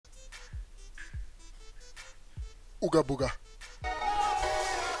Ooga booga.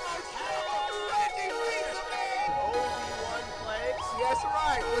 OB1playX. Yes,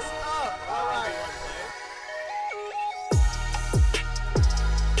 right. What's up? All right.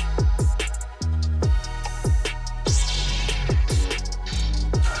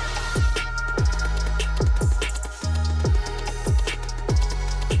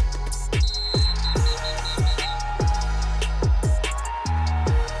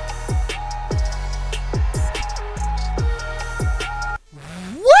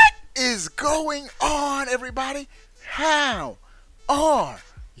 What is going on, everybody? How are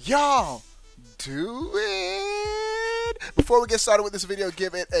y'all doing? Before we get started with this video,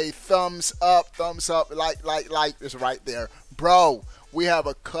 give it a thumbs up, like, it's right there. Bro, we have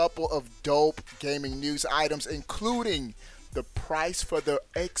a couple of dope gaming news items, including the price for the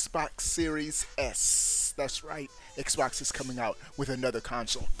Xbox Series S. That's right, Xbox is coming out with another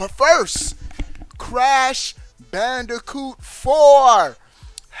console. But first, Crash Bandicoot 4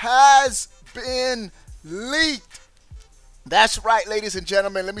 has been leaked. That's right, ladies and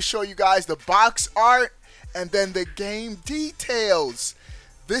gentlemen. Let me show you guys the box art and then the game details.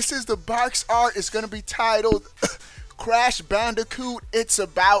 This is the box art. It's going to be titled Crash Bandicoot It's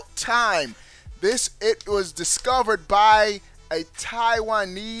About Time. It was discovered by a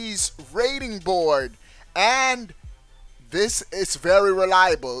Taiwanese rating board, and this is very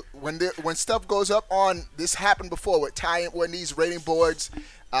reliable. When stuff goes up on, this happened before with Taiwanese rating boards.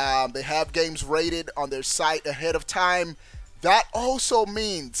 They have games rated on their site ahead of time. That also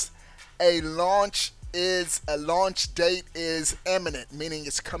means a launch date is imminent, meaning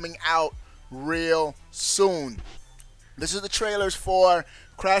it's coming out real soon. This is the trailers for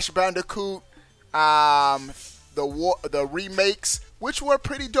Crash Bandicoot, the remakes, which were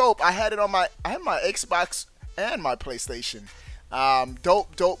pretty dope. I had my Xbox and my PlayStation.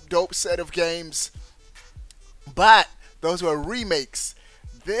 Dope set of games. But those were remakes.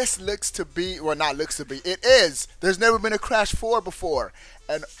 This looks to be, well, not looks to be, it is. There's never been a Crash 4 before.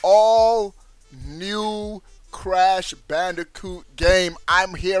 An all new Crash Bandicoot game.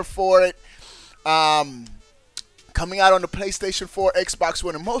 I'm here for it. Coming out on the PlayStation 4, Xbox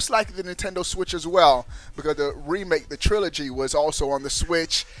One, and most likely the Nintendo Switch as well, because the remake, the trilogy, was also on the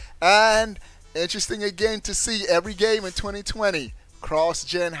Switch. And interesting again to see every game in 2020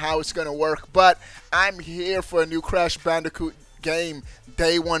 cross-gen, how it's going to work. But I'm here for a new Crash Bandicoot game,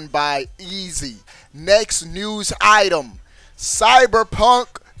 day one by easy. Next news item,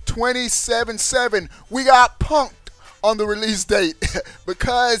 Cyberpunk 2077. We got punked on the release date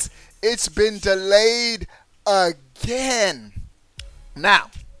because it's been delayed again.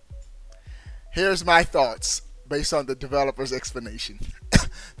 Now, here's my thoughts based on the developer's explanation.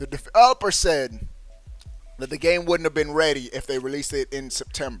 The developer said that the game wouldn't have been ready if they released it in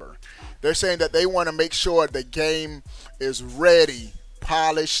September. They're saying that they want to make sure the game is ready,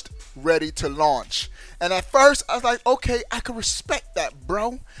 polished, ready to launch. And at first, I was like, okay, I can respect that,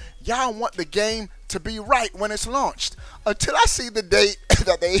 bro. Y'all want the game to be right when it's launched. Until I see the date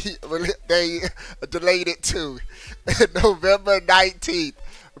that they delayed it to, November 19th.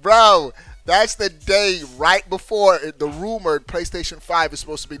 Bro, that's the day right before the rumored PlayStation 5 is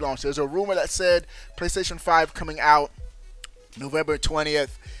supposed to be launched. There's a rumor that said PlayStation 5 coming out November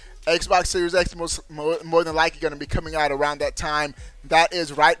 20th. Xbox Series X more than likely going to be coming out around that time. That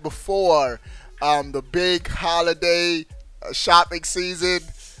is right before the big holiday shopping season.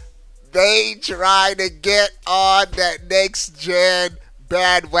 They try to get on that next gen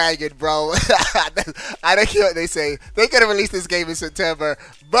bandwagon, bro. I don't care what they say. They could have released this game in September,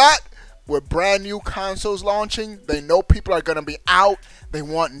 but with brand new consoles launching, they know people are going to be out. They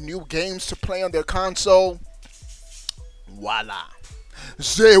want new games to play on their console. Voila.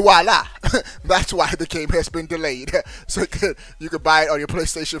 Voila. That's why the game has been delayed. So you can buy it on your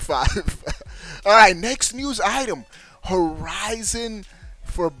PlayStation 5. All right, next news item. Horizon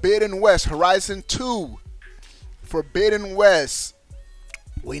Forbidden West. Horizon 2. Forbidden West.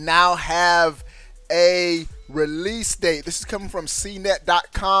 We now have a release date. This is coming from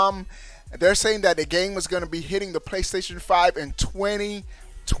CNET.com. They're saying that the game is going to be hitting the PlayStation 5 in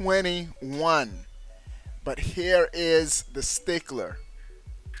 2021. But here is the stickler.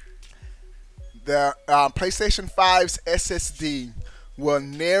 The PlayStation 5's SSD will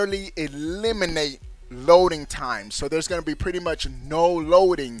nearly eliminate loading time. So there's going to be pretty much no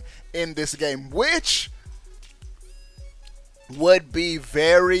loading in this game, which would be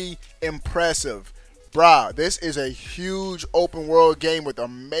very impressive. Bruh, this is a huge open world game with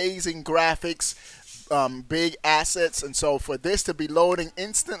amazing graphics, big assets, and so for this to be loading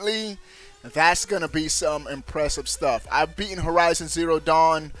instantly, that's going to be some impressive stuff. I've beaten Horizon Zero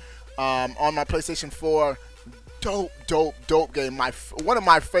Dawn on my PlayStation 4. dope game. One of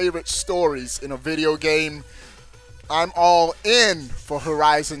my favorite stories in a video game. I'm all in for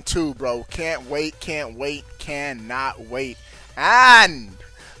Horizon 2, bro. Can't wait, cannot wait. And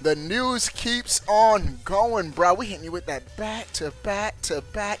the news keeps on going, bro. We hitting you with that back to back to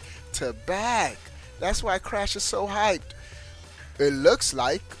back to back. That's why Crash is so hyped. It looks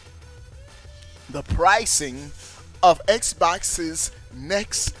like the pricing of Xbox's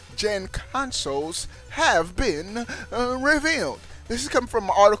next-gen consoles have been revealed. This is coming from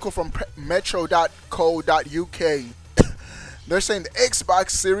an article from metro.co.uk. They're saying the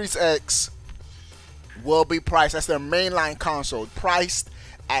Xbox Series X will be priced, that's their mainline console, priced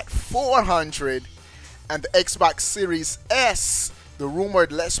at $400, and the Xbox Series S, the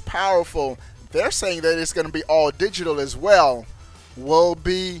rumored less powerful, they're saying that it's going to be all digital as well, will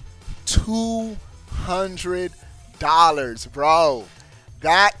be $200, bro.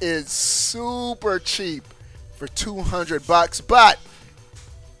 That is super cheap for $200. But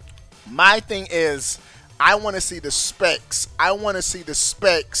my thing is, I want to see the specs. I'm going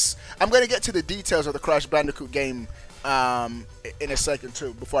to get to the details of the Crash Bandicoot game in a second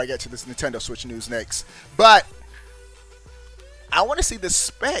too, before I get to this Nintendo Switch news next. But I want to see the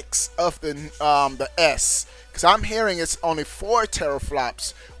specs of the S, because I'm hearing it's only 4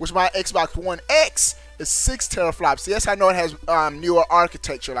 teraflops, which my Xbox One X is 6 teraflops. Yes, I know it has newer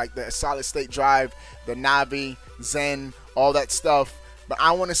architecture like the solid state drive, the Navi, Zen, all that stuff. But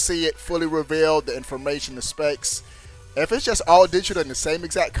I want to see it fully revealed, the information, the specs. If it's just all digital in the same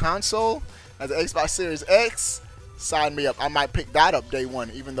exact console as the Xbox Series X, sign me up. I might pick that up day one,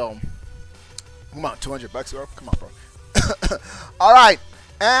 even though, come on, $200, bro. Come on, bro. All right,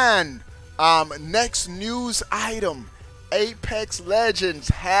 and next news item, Apex Legends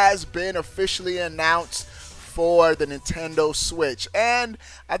has been officially announced for the Nintendo Switch, and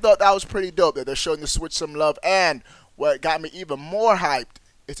I thought that was pretty dope that they're showing the Switch some love. And what got me even more hyped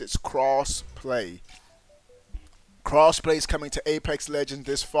is its cross-play. Crossplay is coming to Apex Legends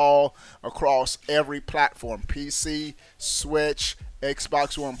this fall across every platform: PC, Switch,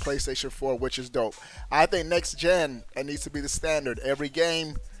 Xbox One, PlayStation 4, which is dope. I think next gen, it needs to be the standard. Every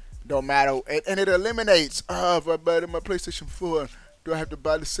game, don't matter, and it eliminates, if I buy it on my PlayStation 4, do I have to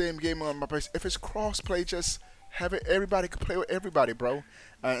buy the same game on my PlayStation? If it's crossplay, just have it. Everybody can play with everybody, bro.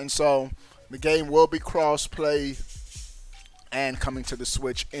 And so the game will be crossplay and coming to the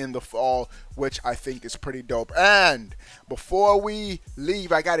Switch in the fall, which I think is pretty dope. And before we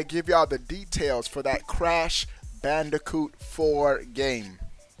leave, I got to give y'all the details for that Crash Bandicoot 4 game.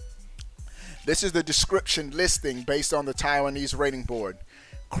 This is the description listing based on the Taiwanese rating board.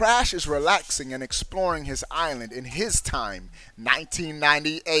 Crash is relaxing and exploring his island in his time,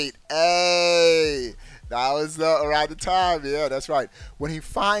 1998. Hey, that was around the time, yeah, that's right, when he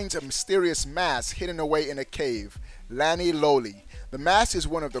finds a mysterious mask hidden away in a cave, Lani Loli. The mask is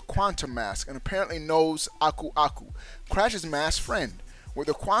one of the quantum masks and apparently knows Aku Aku, Crash's masked friend. With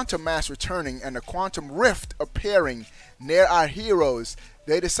the quantum mask returning and the quantum rift appearing near our heroes,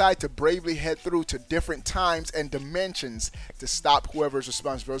 they decide to bravely head through to different times and dimensions to stop whoever's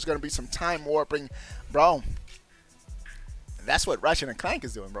responsible. There's going to be some time warping, bro. That's what Ratchet and Clank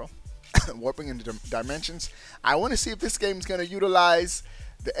is doing, bro. Warping into dimensions. I want to see if this game is going to utilize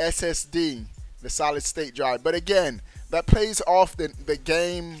the SSD, the solid state drive. But again, that plays off the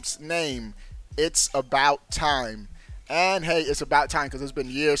game's name. It's about time. And hey, it's about time because it's been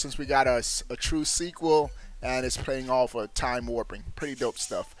years since we got a true sequel, and it's playing off of time warping. Pretty dope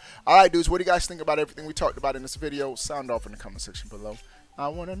stuff. All right, dudes, what do you guys think about everything we talked about in this video? Sound off in the comment section below. I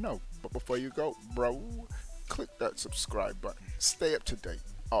want to know. But before you go, bro, click that subscribe button. Stay up to date.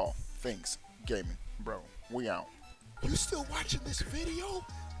 All things gaming, bro. We out. You still watching this video?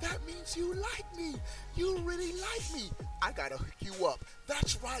 That means you like me. You really like me. I gotta hook you up.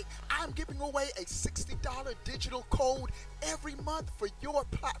 That's right. I'm giving away a $60 digital code every month for your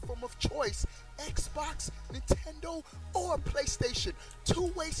platform of choice. Xbox, Nintendo, or PlayStation.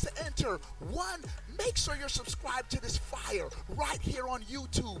 2 ways to enter. 1, make sure you're subscribed to this fire right here on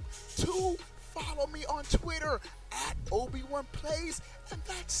YouTube. 2, follow me on Twitter at OB1playYT, and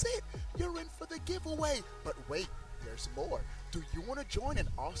that's it. You're in for the giveaway. But wait, there's more. Do you want to join an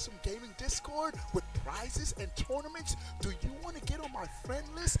awesome gaming Discord with prizes and tournaments? Do you want to get on my friend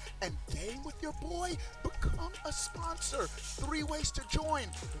list and game with your boy? Become a sponsor. 3 ways to join.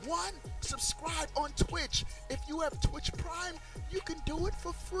 1, subscribe on Twitch. If you have Twitch Prime, you can do it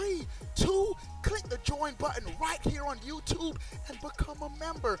for free. 2, click the join button right here on YouTube and become a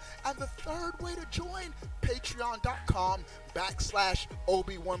member. And the 3rd way to join,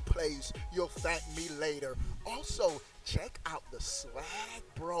 patreon.com/OB1playYT. You'll thank me later. Also, Check out the swag,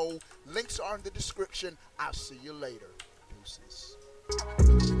 bro. Links are in the description. I'll see you later. Deuces.